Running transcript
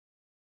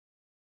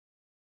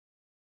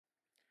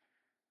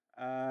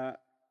Uh,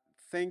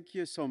 Thank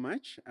you so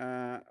much.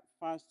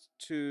 First,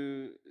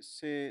 to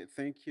say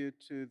thank you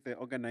to the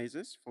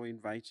organizers for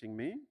inviting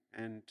me.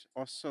 And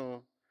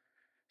also,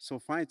 so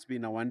far, it's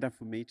been a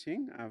wonderful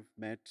meeting. I've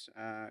met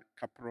a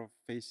couple of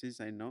faces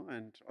I know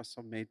and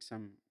also made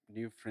some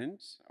new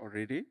friends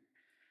already.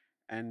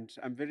 And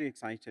I'm very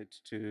excited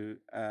to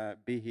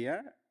be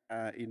here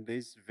in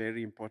this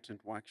very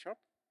important workshop.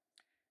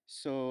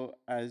 So,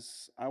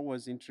 as I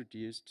was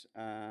introduced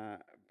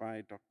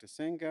by Dr.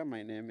 Senga,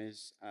 my name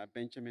is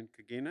Benjamin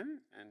Kagina,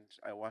 and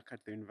I work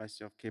at the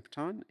University of Cape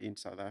Town in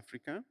South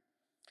Africa,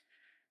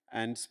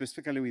 and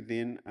specifically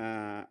within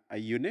a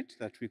unit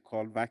that we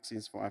call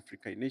Vaccines for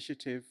Africa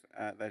Initiative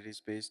that is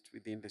based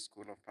within the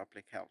School of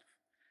Public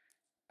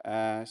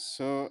Health.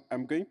 So,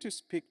 I'm going to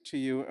speak to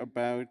you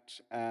about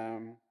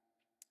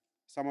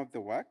some of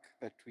the work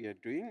that we are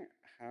doing.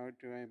 How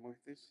do I move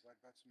this?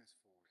 That button is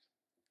forward.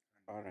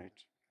 All right,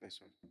 this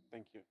one.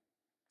 Thank you.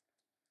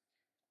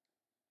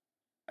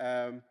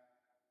 Um,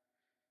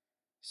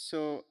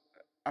 So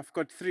I've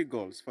got three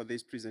goals for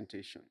this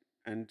presentation.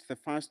 And the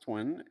first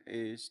one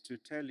is to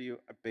tell you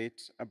a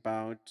bit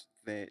about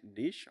the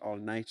niche or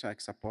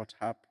NITAC Support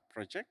Hub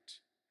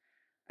project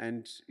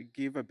and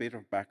give a bit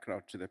of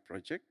background to the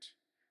project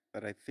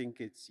that I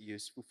think it's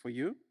useful for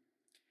you.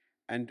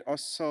 And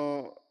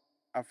also,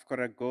 I've got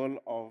a goal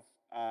of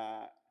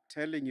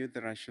telling you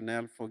the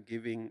rationale for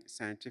giving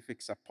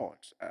scientific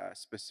support,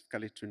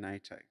 specifically to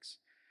NITACs.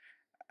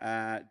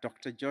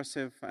 Dr.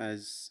 Joseph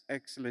has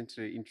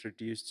excellently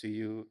introduced to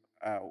you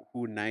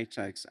who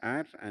NITAGs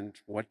are and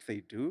what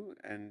they do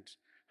and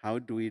how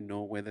do we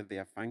know whether they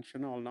are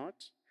functional or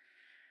not.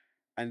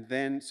 And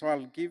then, so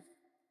I'll give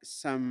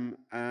some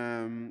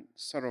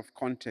sort of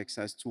context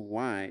as to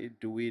why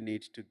do we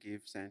need to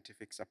give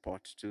scientific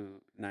support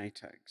to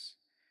NITAGs.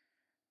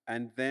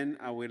 And then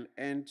I will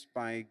end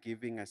by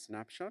giving a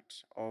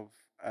snapshot of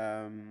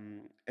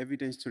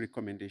evidence to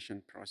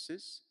recommendation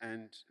process.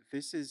 And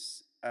this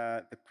is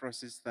the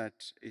process that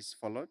is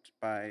followed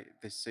by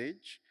the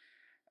SAGE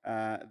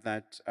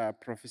that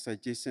Professor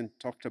Jason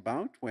talked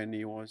about when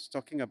he was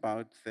talking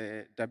about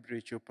the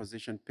WHO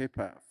position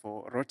paper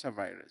for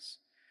rotavirus.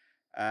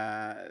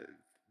 Uh,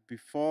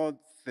 Before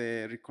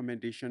the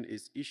recommendation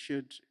is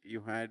issued,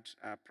 you had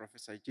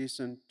Professor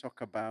Jason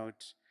talk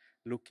about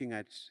looking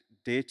at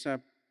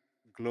data,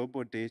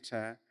 global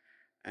data,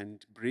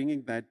 and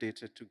bringing that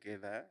data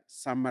together,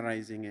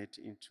 summarizing it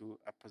into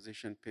a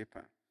position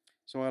paper.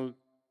 So I'll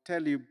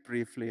tell you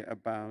briefly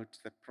about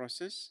the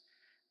process.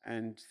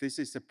 And this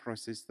is a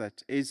process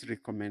that is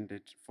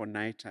recommended for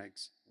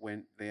NITAGs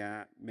when they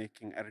are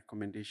making a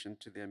recommendation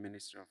to their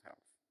Ministry of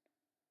Health.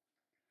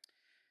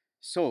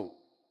 So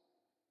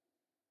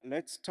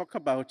let's talk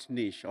about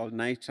NICHE or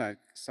NITAG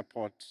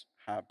Support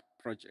Hub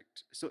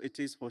project. So it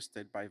is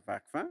hosted by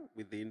VACVA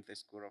within the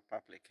School of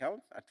Public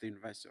Health at the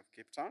University of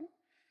Cape Town.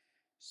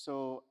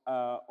 So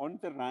on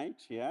the right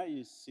here,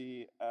 you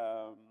see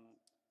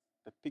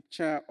the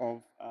picture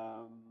of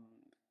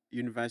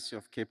University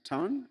of Cape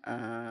Town.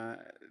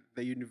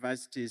 The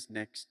university is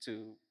next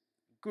to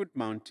good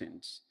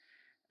mountains,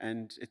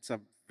 and it's a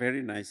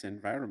very nice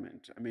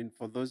environment. I mean,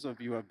 for those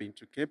of you who have been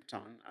to Cape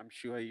Town, I'm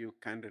sure you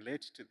can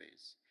relate to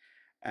this.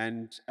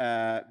 And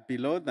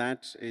below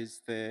that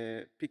is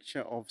the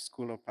picture of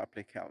School of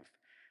Public Health.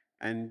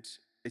 And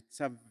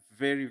it's a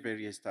very,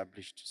 very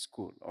established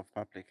school of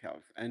public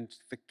health. And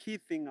the key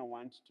thing I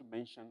want to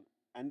mention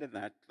under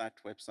that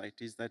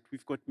website is that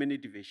we've got many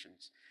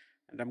divisions.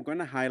 And I'm going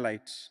to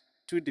highlight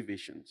two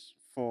divisions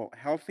for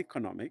health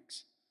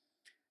economics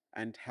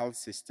and health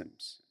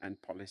systems and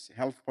policy,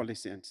 health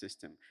policy and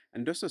system,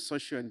 and also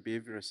social and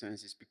behavioral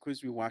sciences,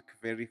 because we work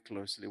very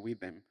closely with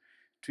them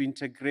to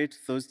integrate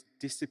those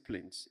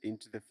disciplines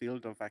into the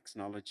field of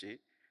vaccinology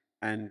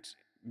and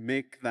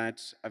make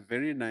that a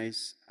very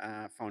nice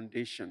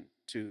foundation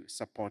to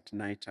support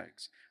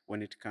NITAGs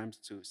when it comes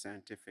to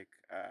scientific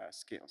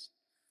skills.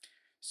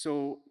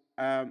 So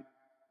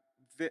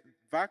the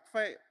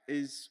VACFA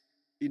is,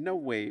 in a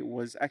way,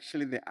 was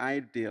actually the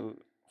ideal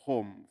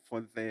home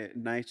for the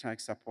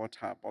NITAG Support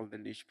Hub or the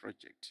niche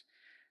project.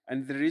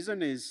 And the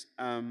reason is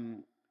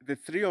the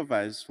three of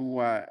us who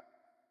are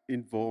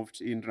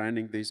involved in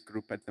running this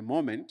group at the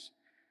moment,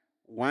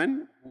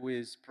 one who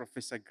is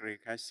Professor Greg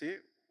Hasse,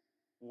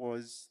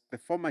 was the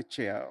former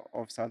chair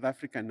of South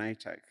African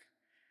NITAG.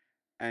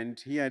 And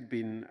he had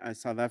been a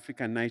South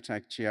African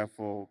NITAG chair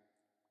for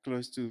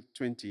close to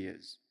 20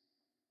 years.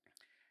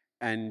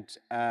 And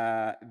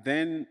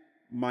then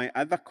my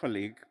other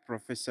colleague,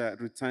 Professor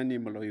Rutani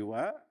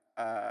Moloiwa,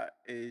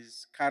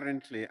 is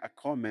currently a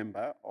core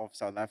member of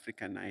South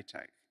African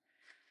NITAG.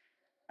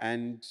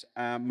 And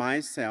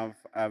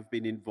myself, I've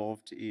been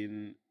involved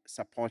in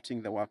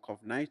supporting the work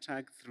of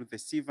NITAG through the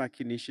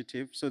CVAC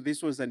initiative. So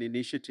this was an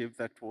initiative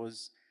that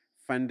was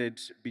funded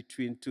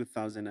between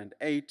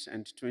 2008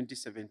 and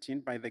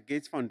 2017 by the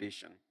Gates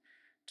Foundation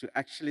to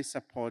actually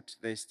support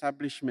the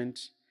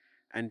establishment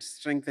and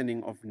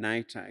strengthening of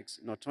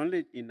NITAGs, not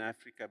only in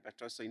Africa, but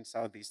also in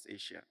Southeast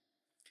Asia.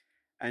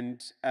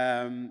 And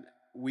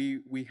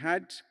we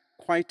had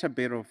quite a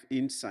bit of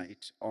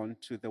insight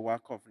onto the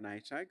work of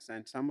NITAGs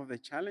and some of the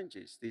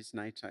challenges these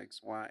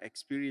NITAGs were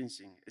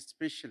experiencing,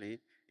 especially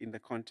in the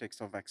context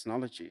of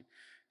vaccinology.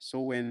 So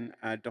when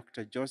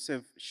Dr.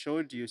 Joseph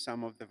showed you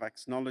some of the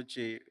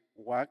vaccinology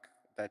work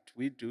that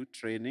we do,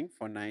 training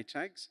for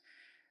NITAGs,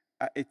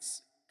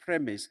 it's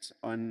premised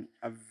on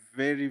a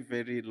very,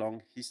 very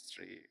long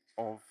history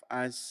of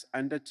us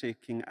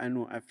undertaking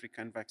annual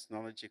African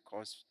vaccinology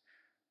course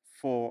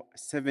for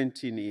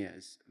 17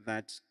 years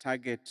that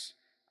target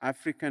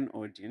African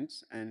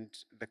audience, and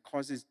the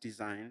course is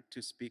designed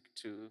to speak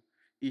to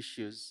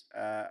issues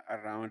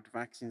around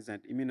vaccines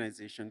and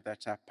immunization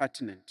that are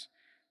pertinent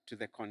to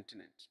the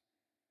continent.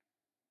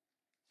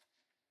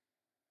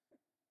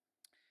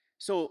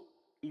 So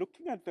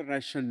looking at the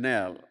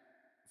rationale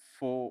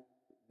for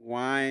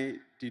why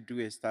did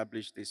we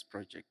establish this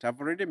project, I've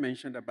already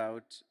mentioned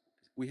about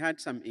we had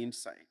some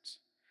insight,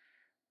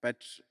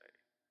 but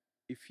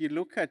if you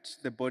look at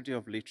the body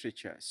of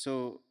literature,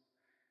 so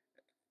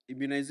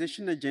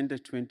Immunization Agenda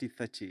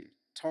 2030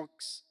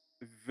 talks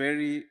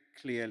very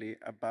clearly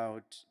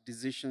about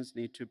decisions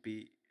need to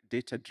be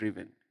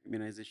data-driven,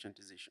 immunization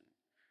decision,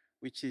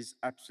 which is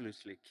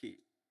absolutely key.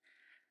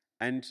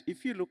 And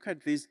if you look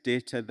at this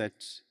data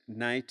that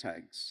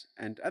NITAGs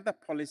and other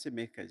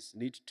policymakers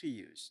need to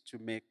use to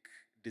make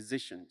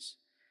decisions,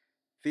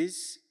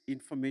 this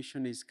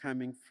information is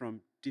coming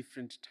from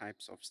different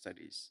types of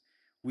studies.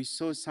 We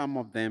saw some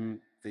of them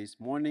this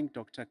morning.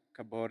 Dr.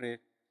 Kabore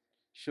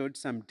showed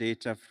some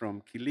data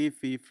from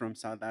Kilifi, from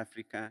South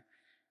Africa,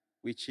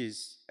 which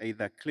is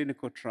either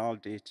clinical trial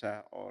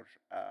data or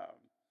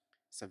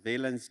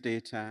surveillance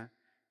data.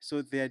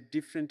 So there are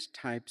different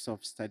types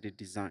of study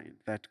design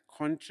that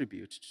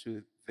contribute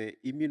to the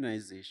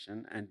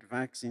immunization and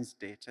vaccines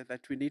data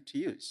that we need to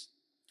use.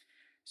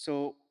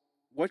 So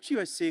what you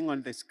are seeing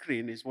on the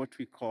screen is what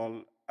we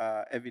call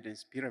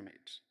evidence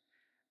pyramid.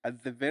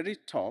 At the very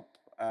top,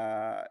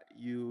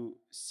 you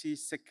see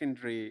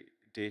secondary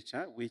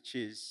data, which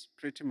is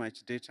pretty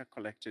much data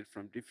collected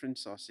from different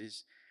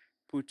sources,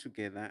 put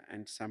together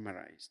and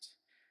summarized.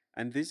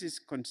 And this is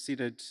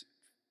considered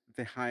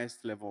the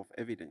highest level of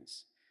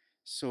evidence.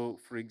 So,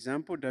 for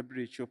example,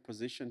 WHO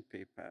position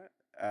paper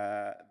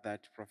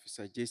that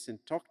Professor Jason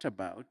talked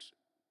about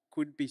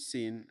could be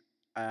seen,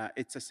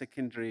 it's a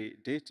secondary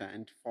data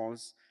and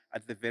falls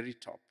at the very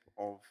top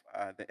of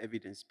the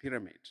evidence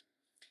pyramid.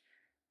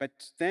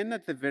 But then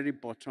at the very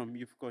bottom,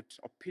 you've got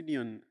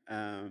opinion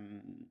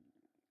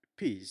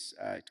piece.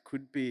 It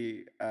could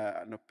be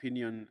an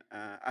opinion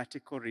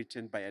article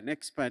written by an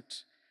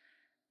expert,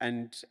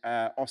 and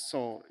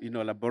also,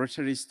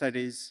 laboratory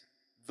studies.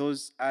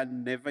 Those are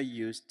never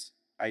used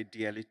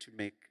ideally to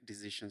make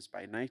decisions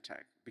by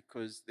NITAG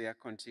because they are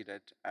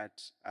considered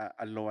at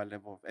a lower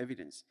level of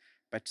evidence.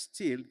 But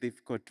still,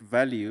 they've got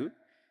value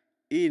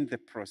in the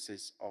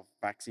process of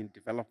vaccine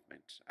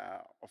development,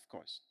 of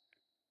course.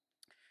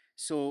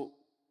 So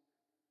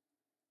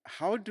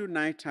how do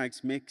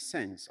NITAGs make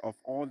sense of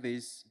all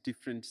these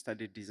different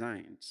study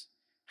designs?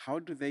 How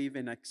do they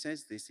even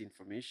access this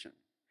information?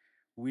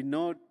 We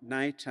know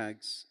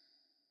NITAGs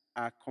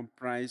are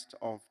comprised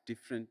of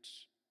different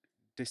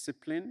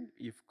disciplines.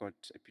 You've got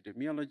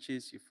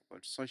epidemiologists, you've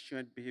got social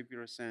and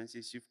behavioral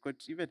sciences, you've got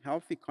even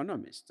health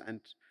economists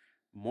and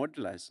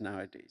modelers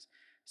nowadays,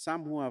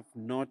 some who have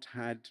not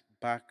had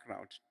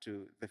background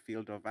to the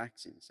field of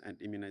vaccines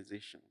and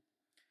immunization.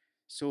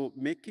 So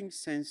making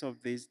sense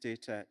of this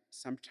data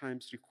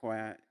sometimes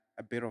require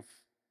a bit of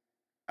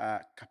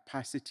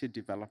capacity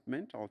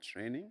development or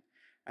training.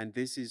 And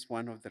this is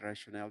one of the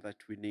rationale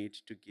that we need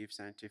to give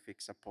scientific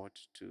support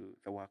to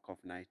the work of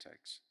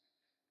NITAGs.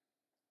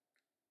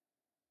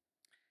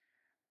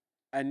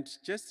 And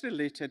just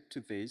related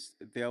to this,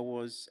 there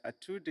was a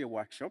 2-day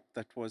workshop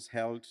that was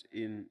held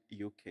in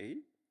UK.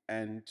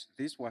 And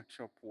this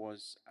workshop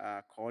was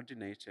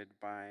coordinated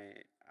by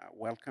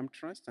Wellcome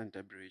Trust and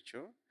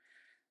WHO.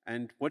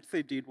 And what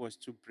they did was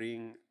to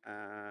bring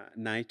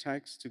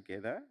NITAGs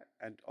together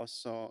and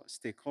also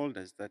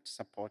stakeholders that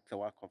support the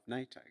work of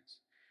NITAGs.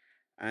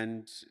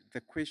 And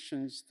the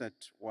questions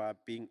that were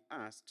being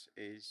asked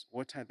is,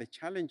 what are the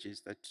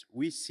challenges that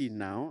we see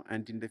now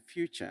and in the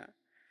future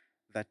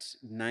that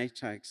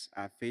NITAGs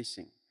are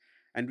facing?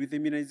 And with the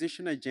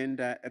immunization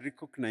agenda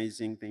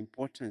recognizing the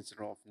importance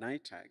of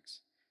NITAGs,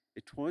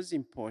 it was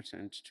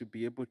important to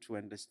be able to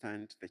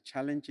understand the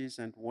challenges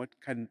and what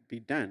can be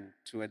done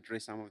to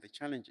address some of the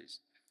challenges.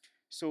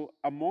 So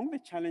among the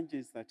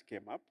challenges that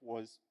came up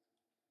was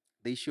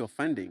the issue of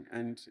funding,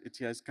 and it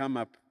has come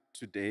up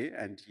today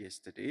and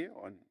yesterday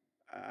on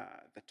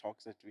the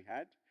talks that we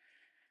had.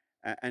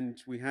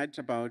 And we had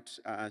about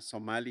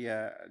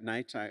Somalia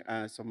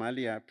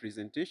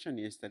presentation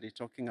yesterday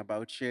talking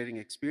about sharing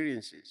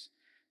experiences.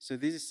 So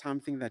this is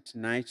something that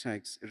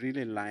NITAGs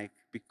really like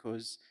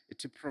because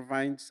it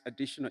provides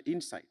additional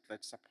insight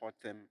that support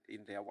them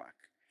in their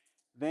work.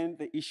 Then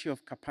the issue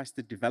of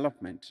capacity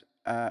development.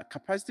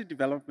 Capacity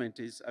development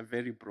is a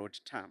very broad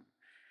term,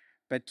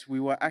 but we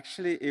were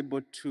actually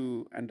able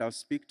to, and I'll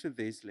speak to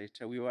this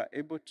later, we were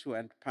able to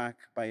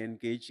unpack by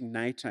engaging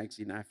NITAGs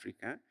in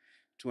Africa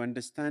to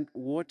understand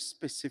what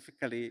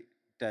specifically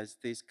does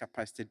this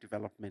capacity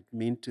development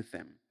mean to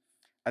them.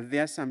 Are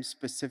there some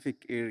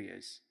specific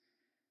areas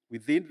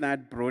within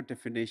that broad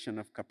definition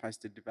of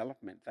capacity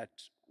development that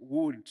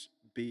would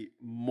be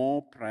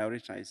more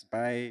prioritized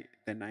by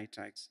the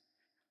NITACs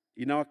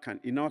in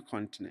our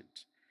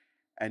continent?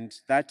 And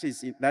that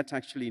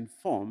actually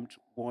informed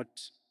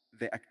what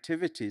the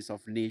activities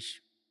of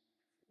niche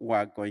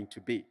were going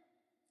to be.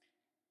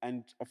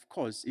 And of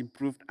course,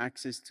 improved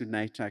access to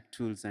NITAC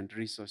tools and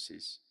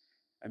resources.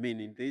 I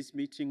mean, in this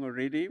meeting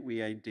already,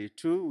 we are in day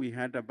 2, we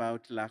heard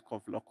about lack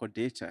of local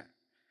data.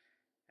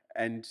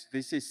 And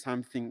this is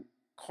something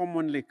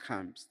commonly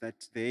comes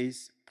that there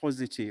is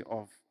paucity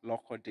of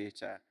local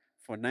data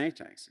for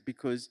NITACs,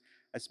 because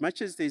as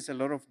much as there's a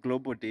lot of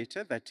global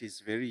data that is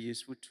very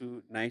useful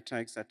to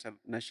NITACs at a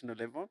national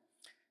level,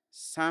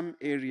 some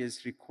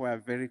areas require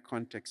very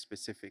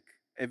context-specific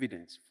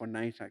evidence for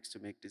NITACs to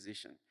make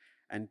decisions.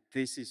 And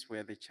this is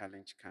where the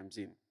challenge comes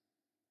in.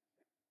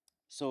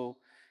 So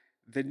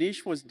the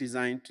niche was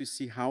designed to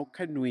see how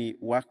can we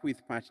work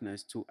with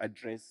partners to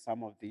address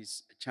some of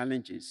these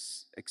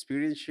challenges: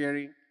 experience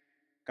sharing,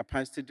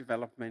 capacity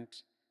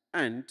development,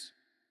 and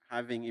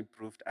having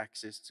improved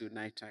access to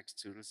NITACs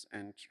tools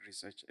and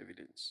research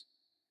evidence.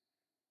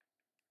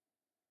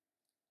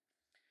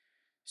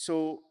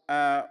 So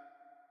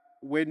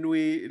when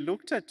we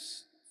looked at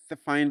the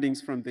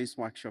findings from this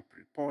workshop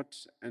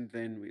report, and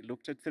then we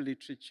looked at the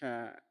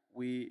literature,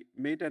 we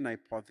made an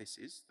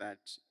hypothesis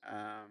that,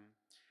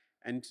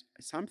 and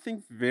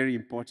something very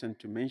important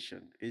to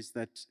mention is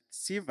that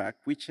CIVAC,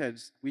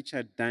 which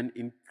had done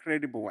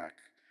incredible work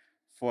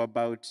for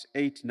about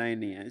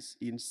 8-9 years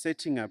in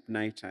setting up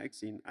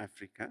NITACs in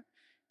Africa.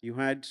 You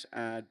heard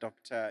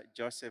Dr.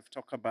 Joseph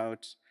talk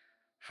about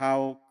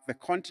how the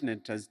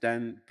continent has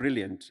done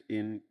brilliant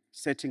in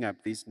setting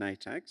up these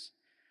NITACs.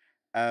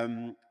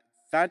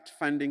 That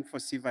funding for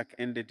CIVAC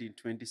ended in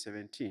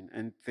 2017,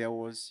 and there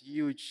was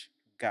huge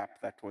gap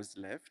that was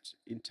left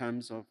in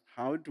terms of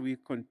how do we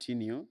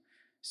continue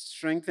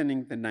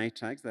strengthening the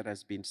NITACs that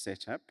has been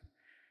set up,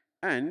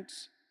 and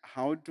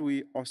how do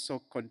we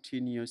also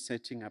continue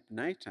setting up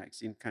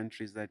NITACs in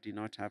countries that do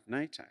not have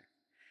NITAC.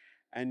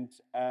 And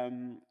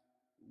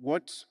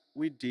what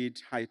we did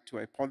to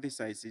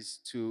hypothesize is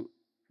to,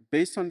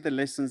 based on the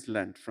lessons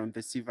learned from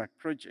the CIVAC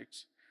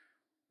project,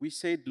 we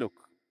said, look,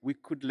 we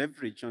could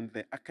leverage on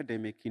the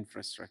academic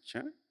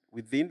infrastructure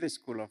within the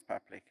School of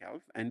Public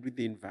Health and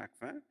within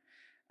VACVA,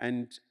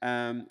 and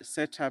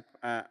set up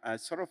a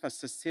sort of a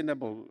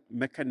sustainable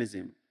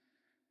mechanism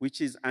which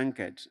is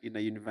anchored in a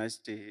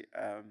university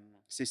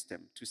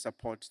system to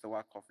support the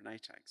work of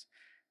NITACs.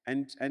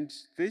 And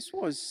this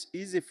was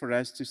easy for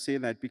us to say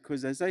that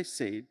because, as I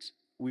said,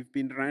 we've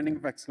been running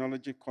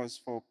vaccinology course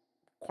for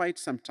quite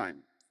some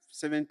time,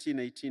 17,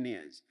 18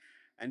 years.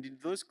 And in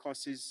those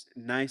courses,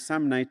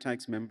 some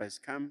NITACs members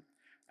come,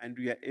 and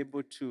we are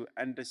able to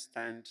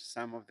understand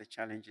some of the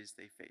challenges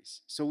they face.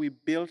 So we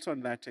built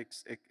on that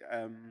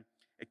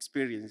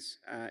experience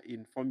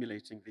in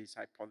formulating these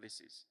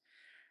hypotheses.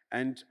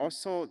 And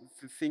also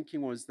the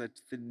thinking was that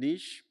the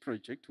niche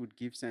project would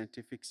give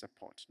scientific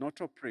support,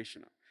 not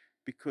operational,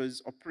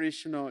 because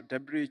operational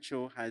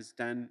WHO has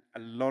done a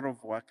lot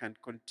of work and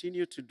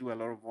continue to do a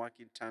lot of work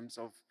in terms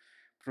of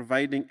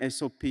providing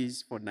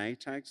SOPs for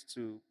NITACs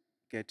to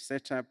get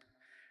set up.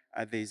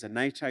 There's a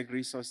NITAC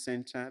resource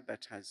center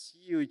that has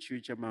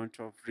huge amount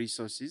of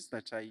resources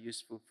that are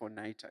useful for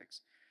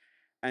NITACs.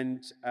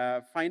 And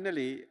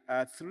finally,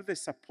 through the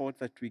support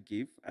that we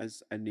give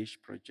as a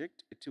niche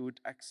project, it would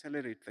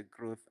accelerate the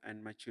growth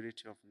and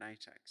maturity of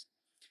NITACs.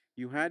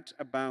 You heard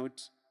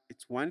about,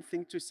 it's one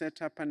thing to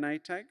set up a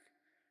NITAC,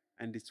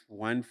 and it's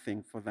one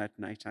thing for that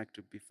NITAC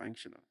to be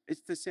functional.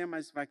 It's the same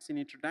as vaccine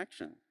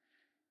introduction.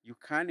 You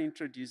can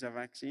introduce a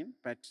vaccine,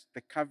 but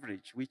the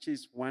coverage, which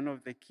is one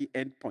of the key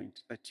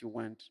endpoints that you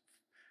want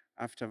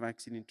after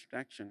vaccine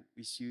introduction,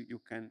 is you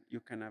can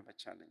have a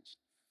challenge.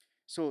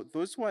 So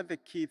those were the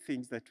key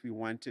things that we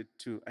wanted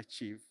to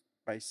achieve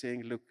by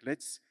saying, look,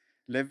 let's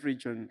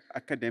leverage on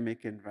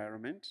academic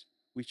environment,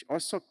 which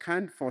also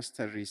can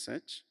foster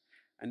research,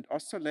 and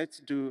also let's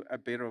do a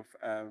bit of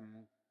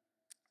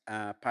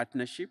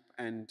partnership,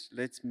 and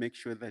let's make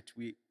sure that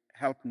we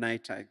help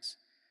NITAGs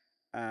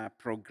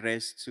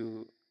progress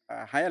to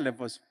higher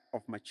levels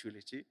of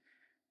maturity,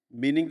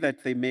 meaning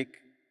that they make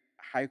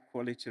high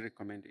quality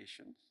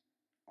recommendations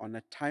on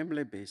a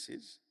timely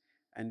basis,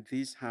 and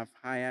these have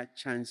higher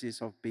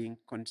chances of being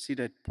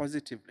considered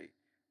positively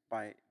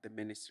by the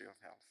Ministry of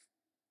Health.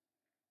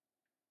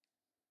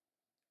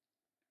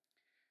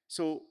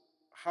 So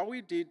how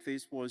we did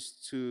this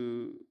was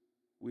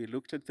we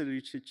looked at the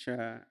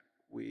literature,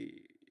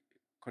 we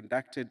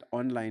conducted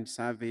online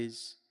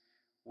surveys,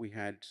 we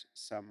had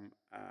some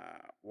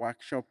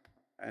workshop,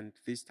 and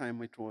this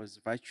time it was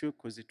virtual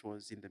because it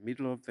was in the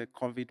middle of the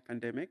COVID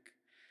pandemic.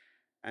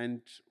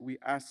 And we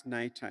asked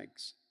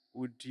NITAGs,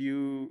 would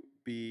you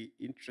be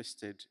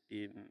interested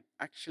in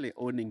actually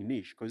owning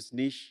niche? Because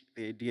niche,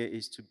 the idea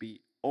is to be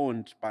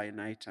owned by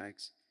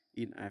NITAGs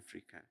in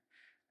Africa.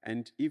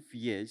 And if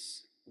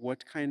yes,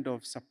 what kind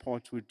of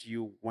support would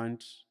you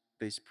want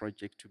this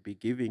project to be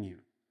giving you?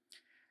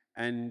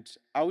 And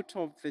out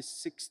of the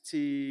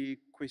 60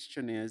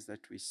 questionnaires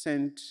that we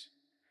sent,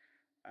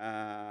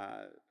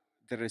 uh,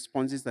 the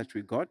responses that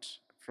we got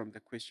from the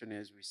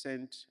questionnaires we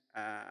sent,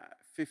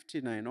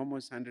 59,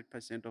 almost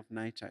 100% of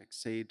NITAG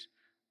said,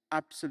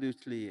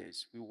 absolutely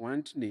yes, we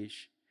want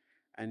niche,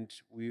 and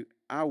we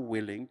are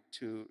willing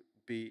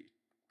be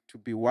to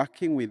be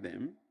working with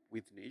them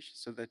with niche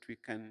so that we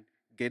can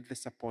get the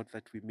support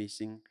that we're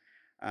missing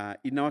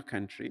in our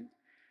country,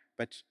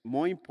 but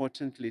more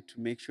importantly, to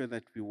make sure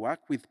that we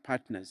work with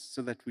partners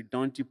so that we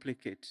don't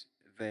duplicate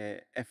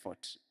the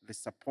effort, the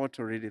support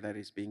already that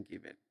is being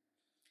given.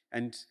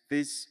 And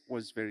this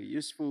was very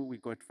useful. We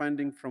got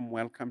funding from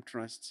Wellcome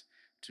Trust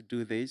to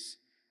do this,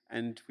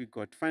 and we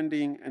got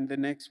funding. And the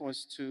next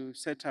was to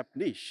set up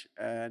niche.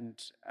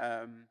 And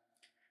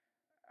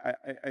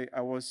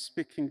I was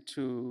speaking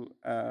to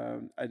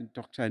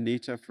Dr.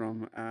 Anita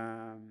from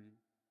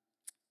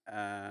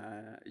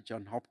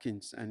John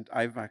Hopkins and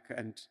IVAC,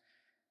 and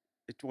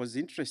it was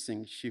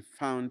interesting. She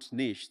found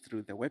niche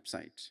through the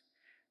website.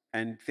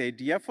 And the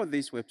idea for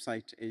this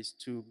website is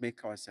to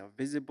make ourselves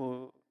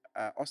visible,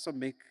 also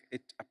make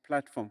it a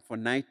platform for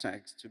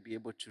NITAGs to be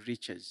able to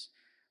reach us.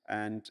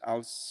 And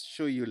I'll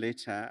show you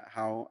later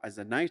how, as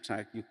a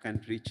NITAG, you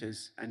can reach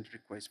us and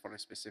request for a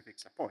specific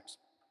support.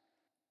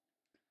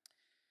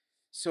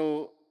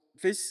 So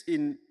this,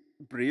 in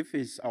brief,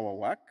 is our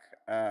work.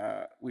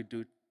 We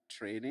do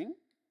training.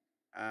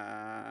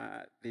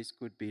 This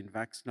could be in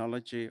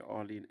vaccinology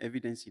or in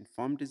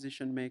evidence-informed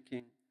decision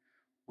making.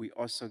 We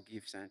also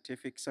give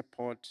scientific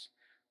support,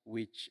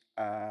 which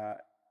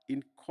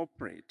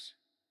incorporate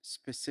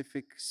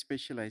specific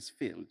specialized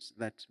fields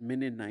that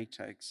many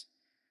NITAGs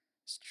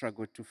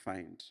struggle to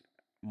find: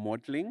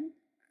 modeling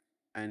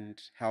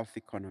and health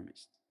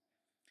economists,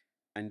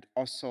 and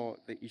also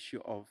the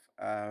issue of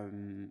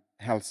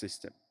health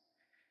system.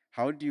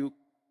 How do you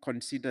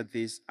consider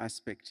this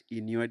aspect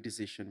in your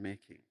decision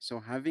making? So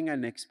having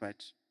an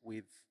expert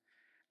with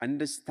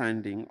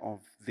understanding of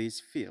these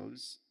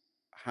fields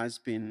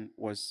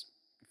was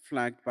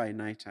flagged by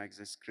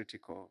NITAGs as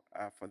critical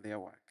for their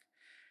work.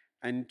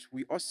 And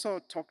we also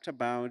talked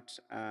about,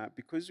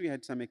 because we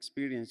had some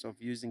experience of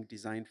using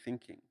design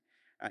thinking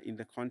in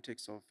the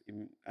context of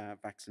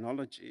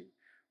vaccinology,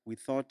 we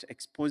thought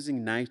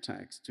exposing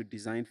NITAGs to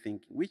design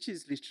thinking, which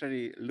is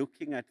literally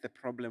looking at the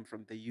problem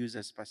from the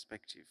user's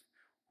perspective,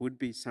 would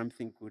be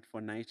something good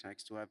for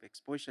NITAGs to have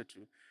exposure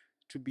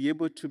to be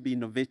able to be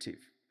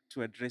innovative,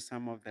 to address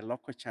some of the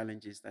local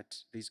challenges that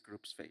these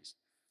groups face.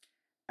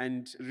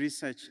 And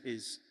research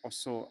is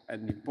also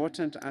an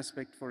important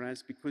aspect for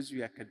us because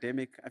we are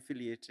academic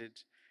affiliated,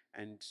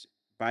 and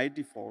by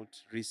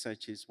default,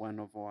 research is one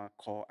of our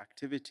core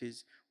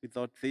activities. We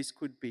thought this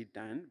could be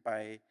done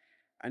by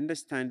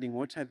understanding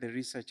what are the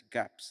research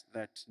gaps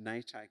that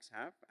NITAGs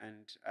have,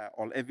 and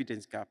or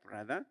evidence gap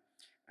rather.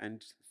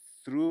 And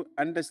through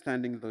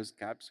understanding those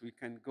gaps, we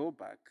can go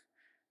back,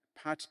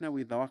 partner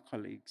with our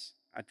colleagues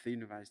at the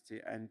university,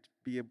 and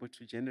be able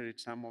to generate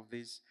some of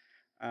these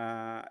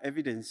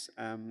evidence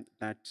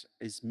that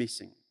is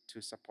missing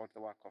to support the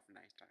work of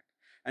NITAG.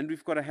 And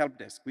we've got a help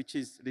desk, which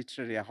is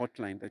literally a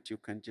hotline that you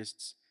can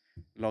just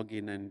log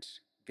in and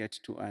get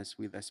to us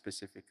with a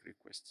specific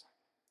request.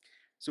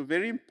 So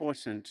very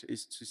important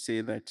is to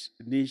say that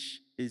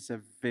Niche is a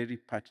very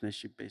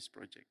partnership-based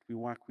project. We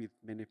work with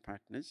many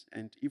partners,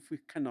 and if we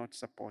cannot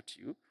support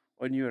you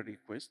on your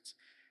requests,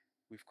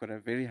 we've got a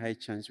very high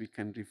chance we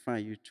can refer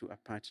you to a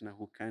partner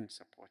who can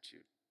support you.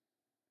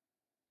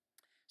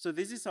 So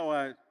this is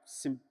our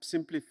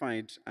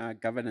simplified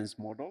governance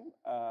model.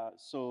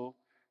 So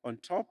on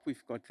top,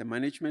 we've got the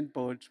management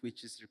board,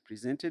 which is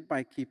represented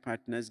by key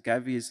partners.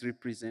 Gavi is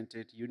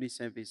represented,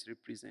 UNICEF is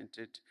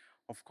represented.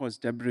 Of course,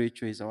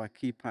 WHO is our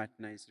key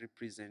partner, is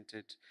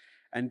represented.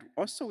 And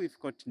also we've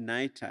got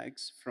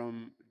NITAGs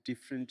from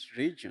different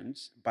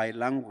regions by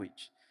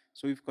language.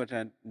 So we've got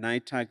a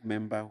NITAG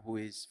member who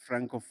is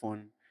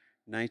Francophone,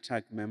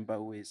 NITAG member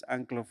who is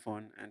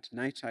Anglophone, and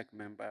NITAG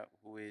member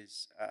who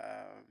is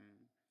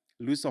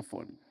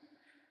Lusophone.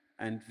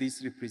 And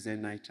these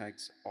represent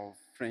NITAGs of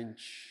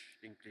French,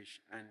 English,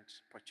 and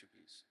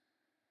Portuguese.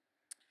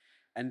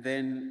 And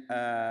then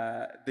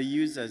the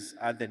users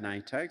are the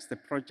NITAGs. The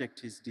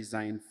project is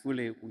designed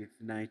fully with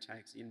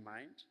NITAGs in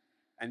mind.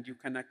 And you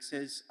can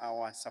access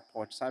our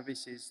support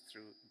services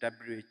through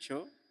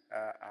WHO,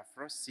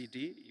 AFRO,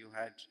 CD. You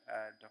heard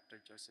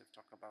Dr. Joseph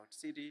talk about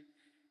CD.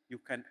 You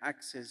can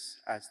access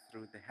us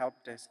through the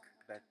help desk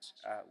that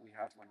we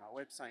have on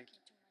our website,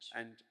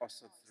 and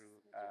also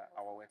through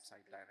our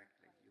website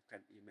directly. You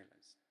can email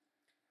us.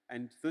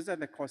 And those are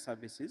the core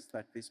services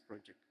that this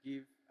project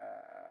give.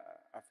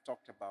 I've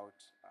talked about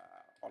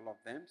all of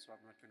them, so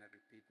I'm not going to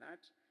repeat that.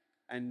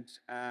 And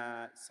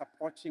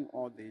supporting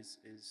all this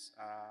is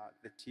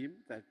the team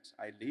that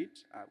I lead,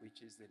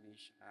 which is the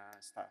niche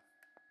staff.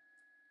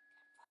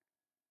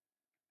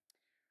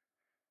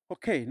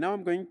 Okay, now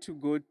I'm going to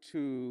go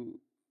to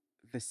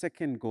the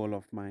second goal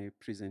of my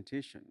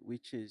presentation,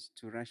 which is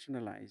to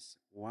rationalize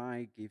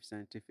why give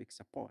scientific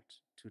support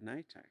to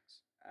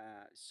NITAGs.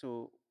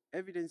 So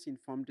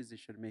evidence-informed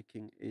decision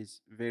making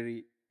is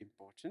very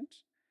important,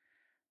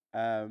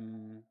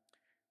 um,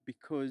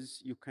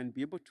 because you can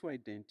be able to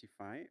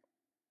identify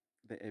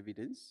the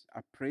evidence,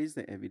 appraise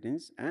the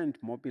evidence, and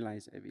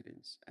mobilize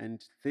evidence.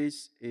 And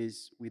this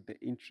is with the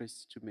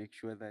interest to make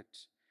sure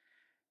that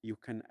you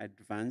can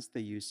advance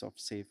the use of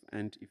safe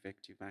and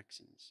effective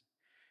vaccines.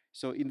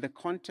 So, in the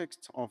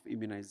context of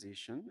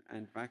immunization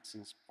and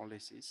vaccines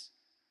policies,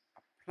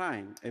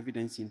 applying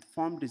evidence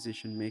informed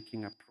decision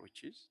making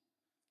approaches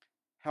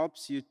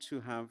helps you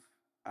to have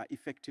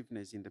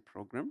effectiveness in the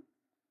program.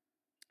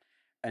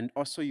 And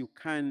also, you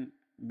can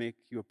make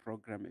your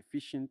program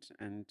efficient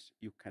and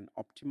you can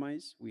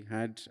optimize. We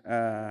had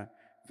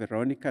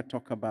Veronica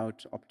talk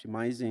about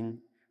optimizing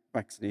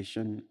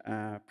vaccination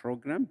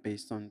program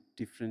based on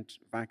different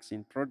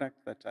vaccine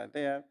products that are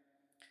there.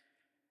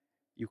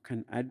 You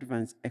can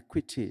advance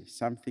equity,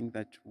 something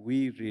that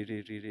we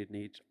really, really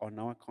need on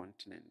our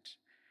continent.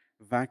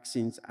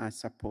 Vaccines are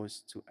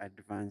supposed to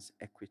advance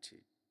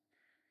equity.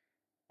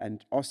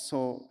 And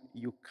also,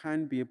 you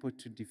can be able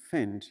to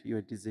defend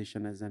your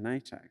decision as an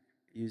ITAC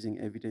using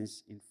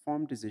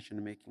evidence-informed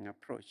decision-making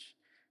approach,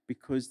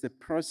 because the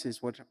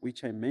process,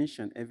 which I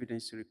mentioned,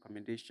 evidence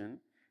recommendation,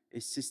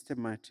 is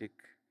systematic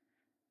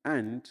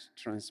and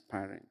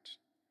transparent.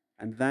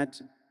 And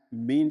that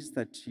means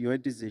that your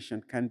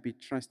decision can be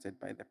trusted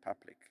by the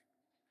public.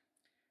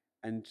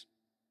 And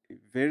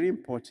very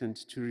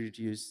important to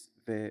reduce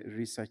the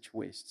research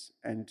waste.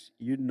 And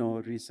you know,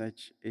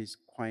 research is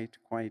quite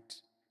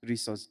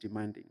resource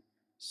demanding.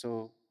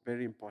 So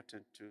very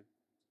important to.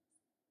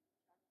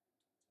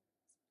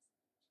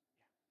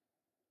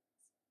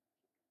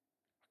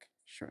 Okay,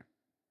 sure.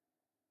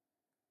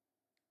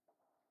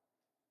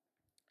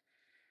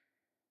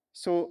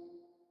 So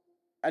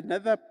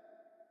another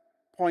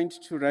point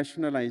to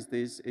rationalize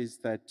this is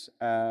that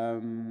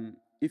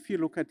if you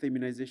look at the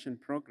immunization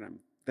program,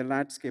 the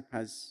landscape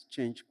has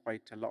changed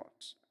quite a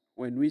lot.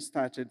 When we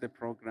started the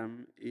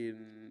program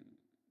in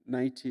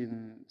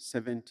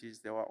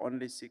 1970s, there were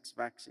only 6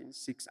 vaccines,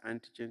 6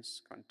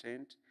 antigens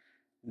contained.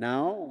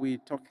 Now we're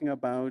talking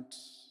about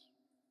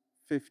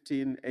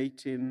 15,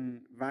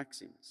 18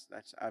 vaccines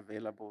that are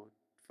available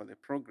for the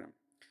program.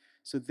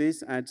 So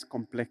this adds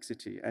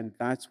complexity, and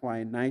that's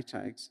why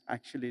NITAGs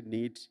actually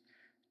need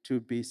to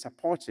be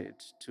supported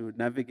to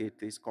navigate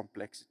this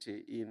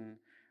complexity in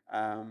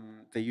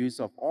the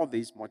use of all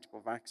these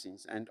multiple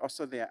vaccines. And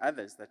also there are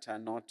others that are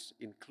not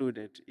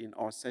included in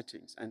all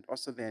settings. And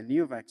also there are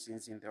new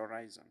vaccines in the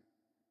horizon.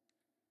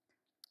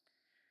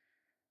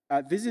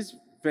 This is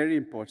very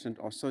important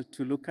also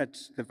to look at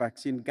the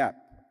vaccine gap.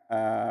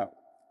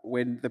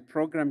 When the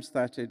program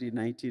started in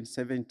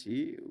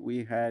 1970,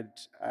 we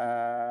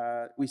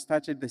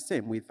started the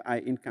same with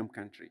high-income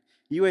country.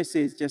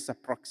 USA is just a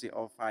proxy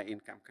of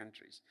high-income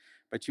countries,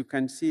 but you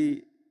can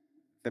see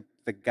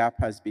the gap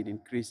has been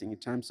increasing in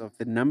terms of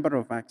the number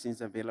of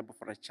vaccines available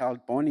for a child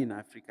born in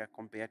Africa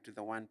compared to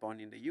the one born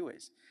in the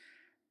US.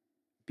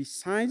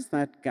 Besides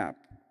that gap,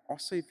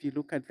 also if you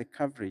look at the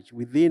coverage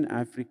within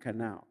Africa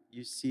now,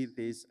 you see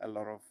there's a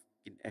lot of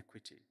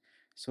inequity.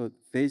 So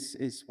this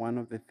is one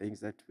of the things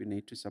that we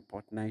need to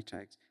support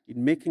NITAGs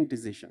in making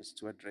decisions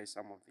to address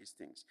some of these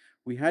things.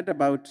 We heard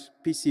about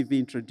PCV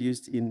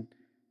introduced in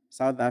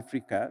South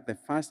Africa, the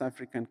first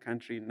African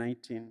country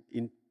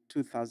in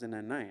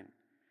 2009.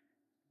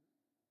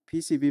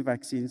 PCV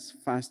vaccines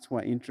first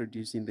were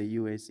introduced in the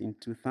US in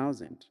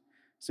 2000.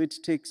 So it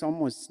takes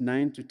almost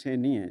 9 to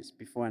 10 years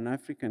before an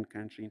African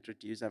country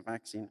introduces a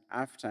vaccine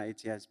after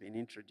it has been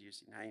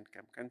introduced in a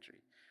high-income country,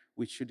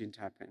 which shouldn't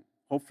happen.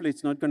 Hopefully,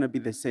 it's not going to be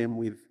the same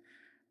with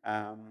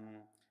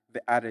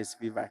the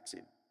RSV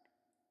vaccine.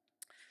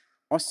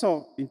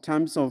 Also, in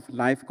terms of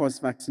life course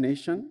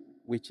vaccination,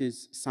 which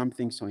is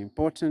something so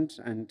important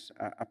and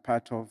a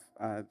part of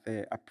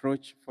the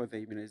approach for the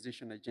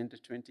Immunization Agenda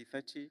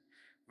 2030,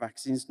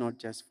 vaccines not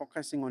just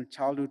focusing on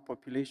childhood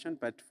population,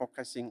 but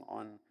focusing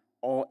on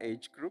all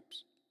age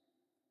groups.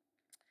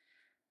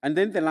 And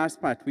then the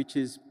last part, which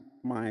is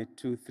my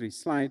 2-3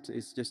 slides,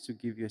 is just to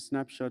give you a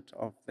snapshot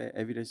of the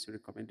evidence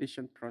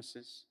recommendation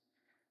process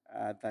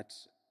that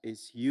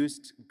is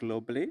used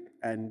globally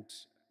and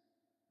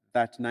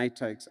that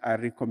NITAGs are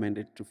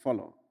recommended to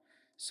follow.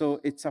 So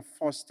it's a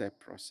 4-step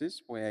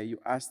process where you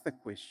ask the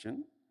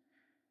question,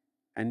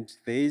 and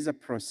there is a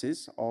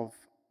process of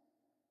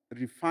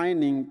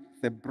refining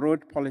the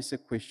broad policy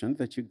question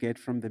that you get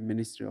from the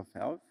Ministry of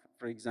Health.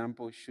 For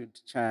example,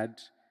 should Chad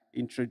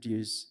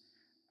introduce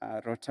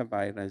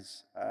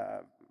rotavirus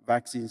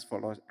vaccines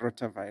for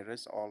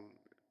rotavirus or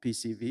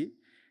PCV?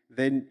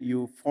 Then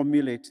you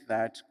formulate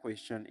that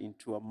question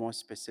into a more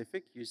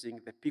specific using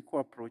the PICO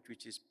approach,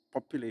 which is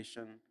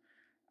population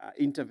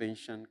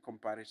intervention,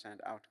 comparison,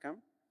 and outcome.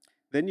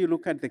 Then you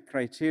look at the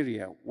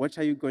criteria. What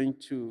are you going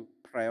to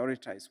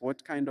prioritize?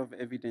 What kind of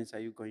evidence are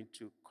you going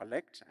to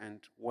collect? And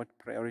what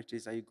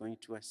priorities are you going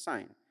to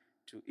assign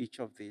to each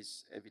of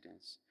these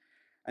evidence?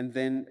 And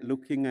then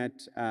looking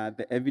at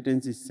the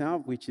evidence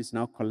itself, which is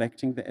now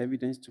collecting the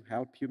evidence to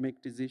help you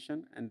make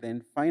decision. And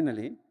then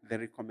finally, the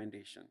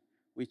recommendation,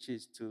 which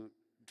is to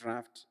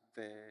draft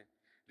the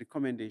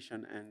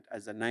recommendation and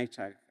as a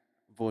NITAG,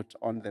 vote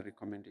on the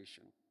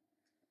recommendation.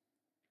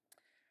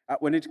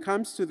 When it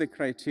comes to the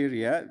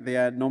criteria,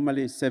 there are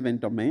normally 7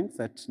 domains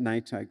that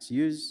NITAGs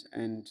use,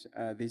 and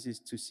this is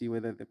to see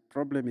whether the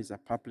problem is a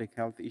public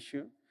health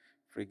issue.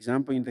 For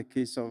example, in the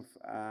case of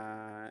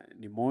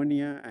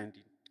pneumonia and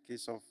in the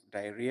case of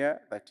diarrhea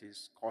that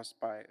is caused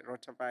by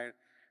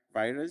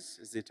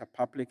rotavirus, is it a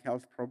public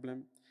health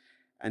problem?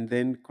 And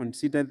then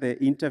consider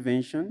the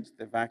interventions,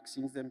 the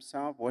vaccines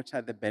themselves. What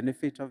are the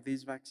benefits of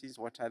these vaccines?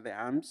 What are the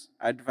harms?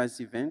 Adverse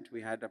event,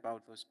 we heard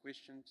about those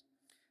questions.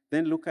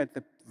 Then look at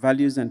the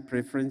values and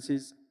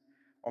preferences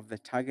of the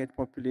target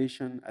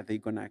population. Are they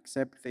going to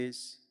accept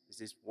this? Is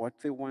this what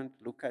they want?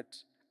 Look at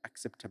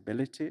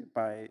acceptability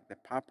by the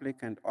public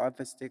and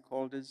other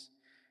stakeholders.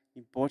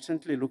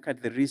 Importantly, look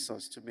at the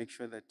resource to make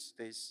sure that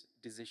this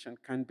decision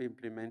can be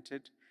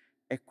implemented.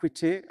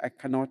 Equity, I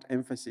cannot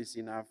emphasize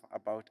enough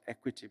about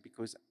equity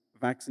because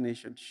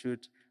vaccination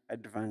should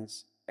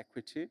advance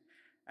equity,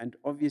 and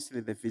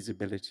obviously the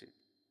visibility.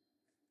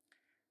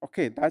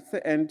 Okay, that's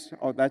the end,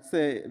 or that's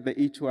the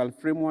E12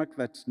 framework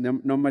that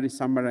normally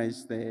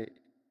summarize the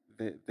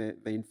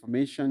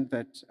information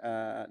that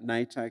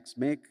NITAGs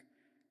make.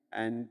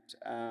 And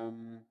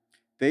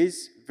there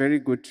is very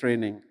good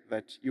training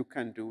that you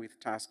can do with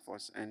Task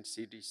Force and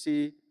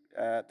CDC.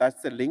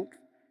 That's the link,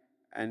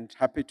 and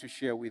happy to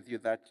share with you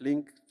that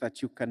link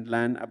that you can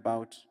learn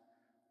about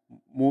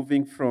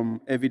moving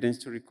from evidence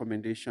to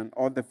recommendation,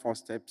 all the 4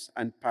 steps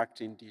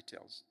unpacked in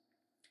details.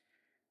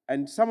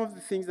 And some of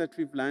the things that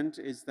we've learned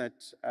is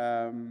that,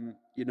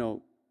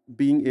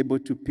 being able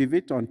to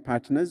pivot on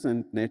partners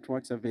and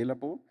networks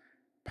available,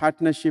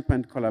 partnership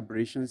and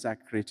collaborations are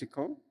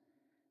critical,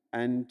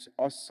 and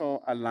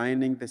also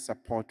aligning the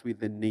support with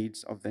the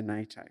needs of the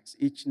NITAGs.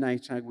 Each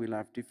NITAG will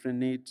have different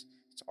needs.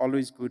 It's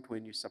always good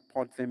when you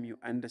support them, you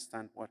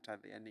understand what are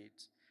their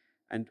needs.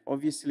 And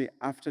obviously,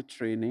 after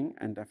training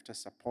and after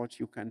support,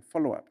 you can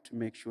follow up to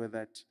make sure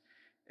that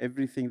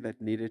everything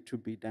that needed to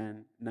be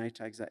done,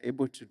 NITAGs are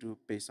able to do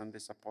based on the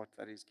support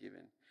that is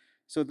given.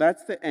 So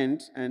that's the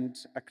end, and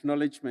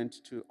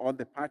acknowledgement to all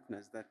the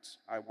partners that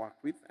I work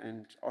with,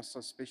 and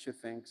also special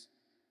thanks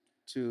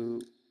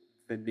to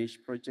the niche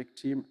project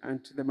team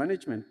and to the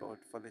management board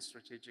for the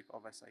strategic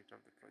oversight of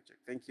the project.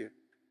 Thank you.